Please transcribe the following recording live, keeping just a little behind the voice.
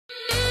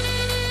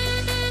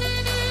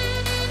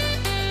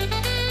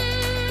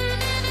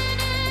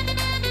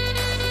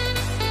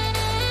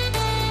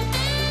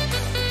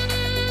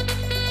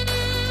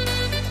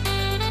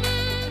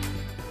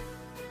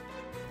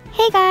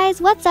Hey guys,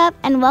 what's up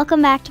and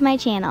welcome back to my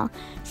channel.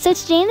 So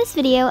today in this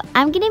video,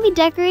 I'm going to be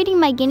decorating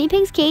my guinea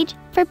pig's cage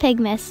for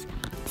Pigmas.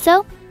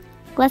 So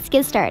let's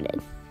get started.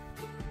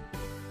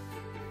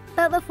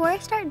 But before I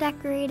start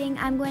decorating,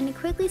 I'm going to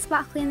quickly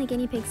spot clean the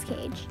guinea pig's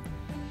cage.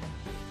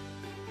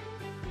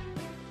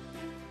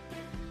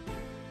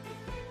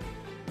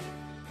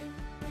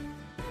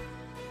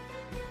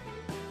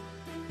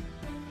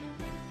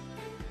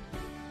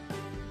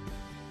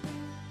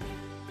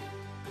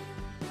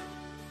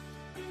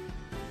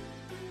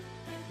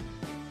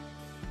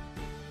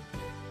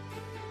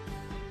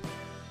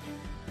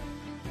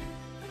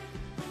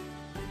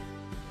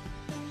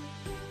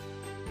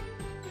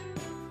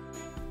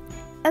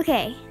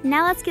 Okay,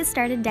 now let's get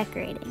started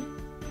decorating.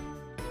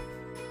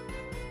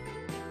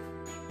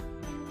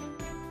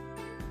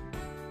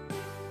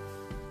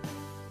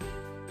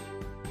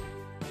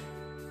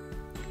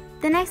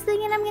 The next thing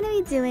that I'm going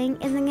to be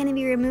doing is I'm going to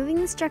be removing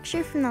the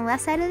structure from the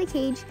left side of the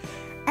cage,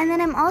 and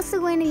then I'm also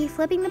going to be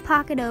flipping the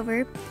pocket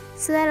over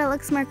so that it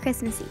looks more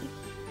Christmassy.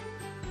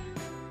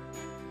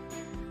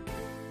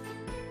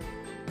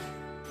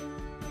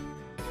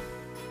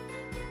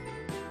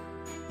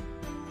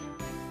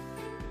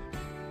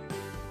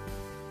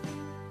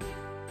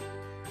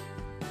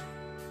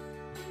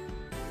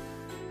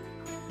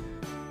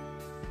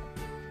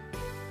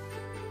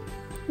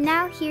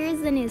 Now here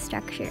is the new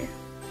structure.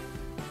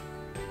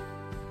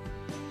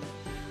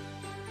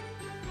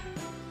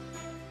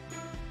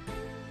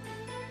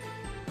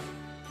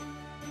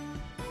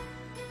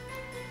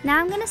 Now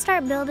I'm going to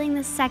start building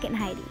the second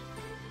Heidi.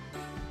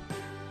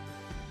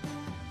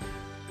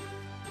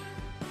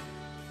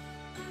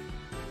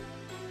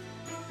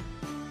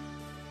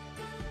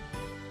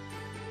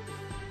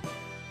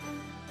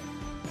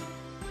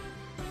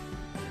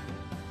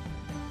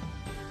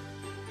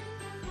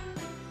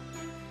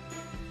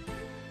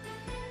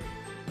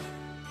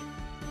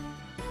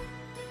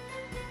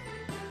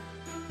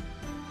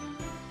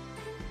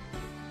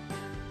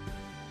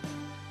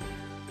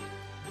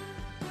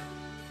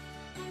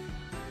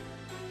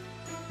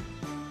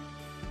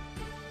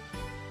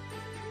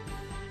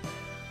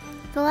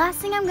 The last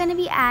thing I'm going to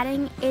be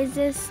adding is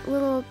this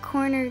little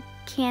corner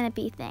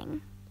canopy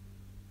thing.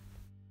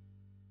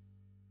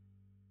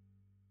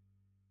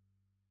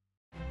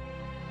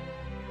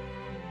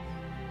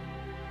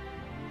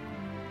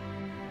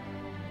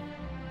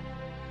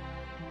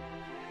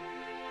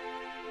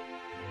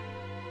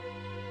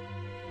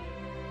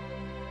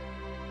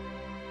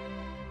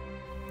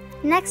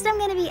 Next, I'm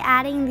going to be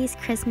adding these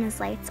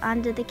Christmas lights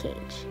onto the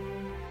cage.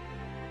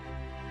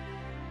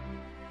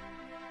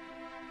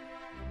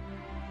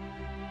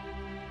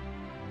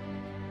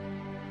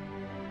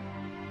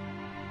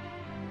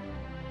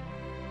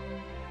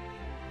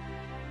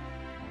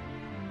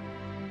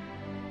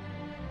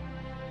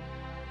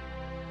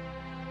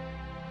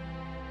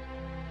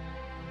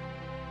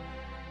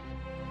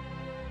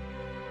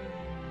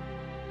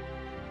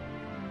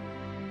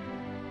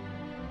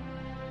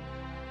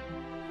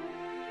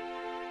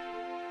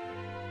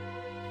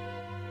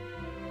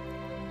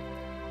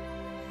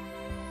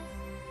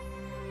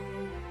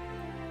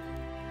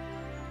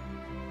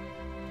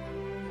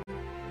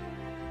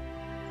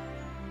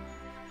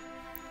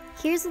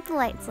 Here's what the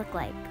lights look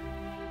like.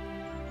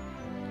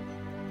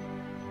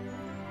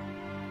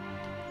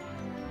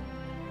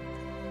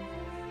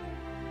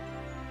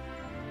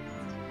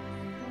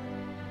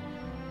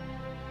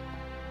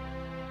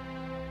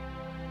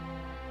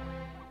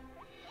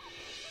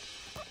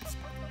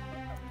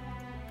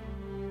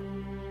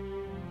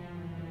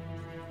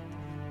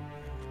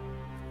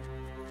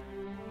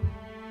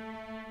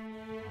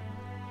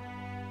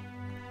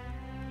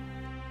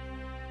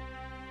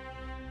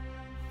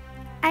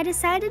 I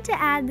decided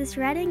to add this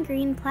red and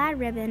green plaid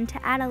ribbon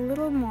to add a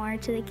little more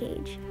to the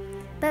cage,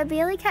 but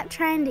Bailey kept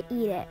trying to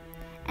eat it,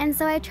 and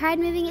so I tried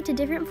moving it to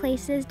different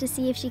places to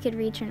see if she could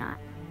reach or not.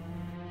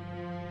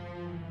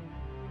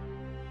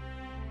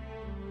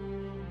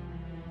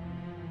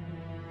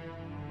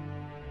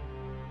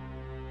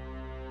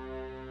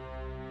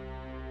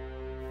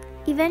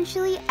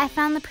 Eventually, I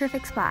found the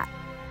perfect spot.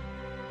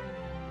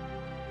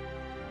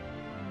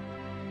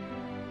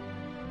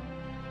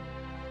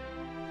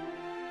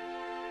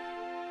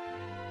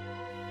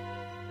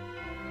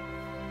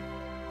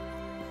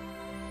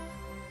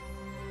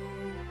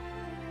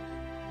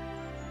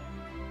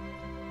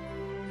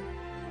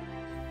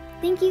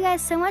 Thank you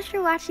guys so much for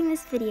watching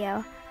this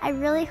video. I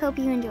really hope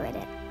you enjoyed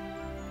it.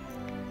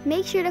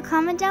 Make sure to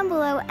comment down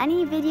below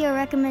any video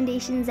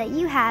recommendations that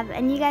you have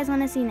and you guys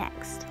want to see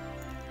next.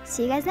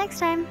 See you guys next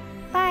time.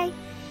 Bye!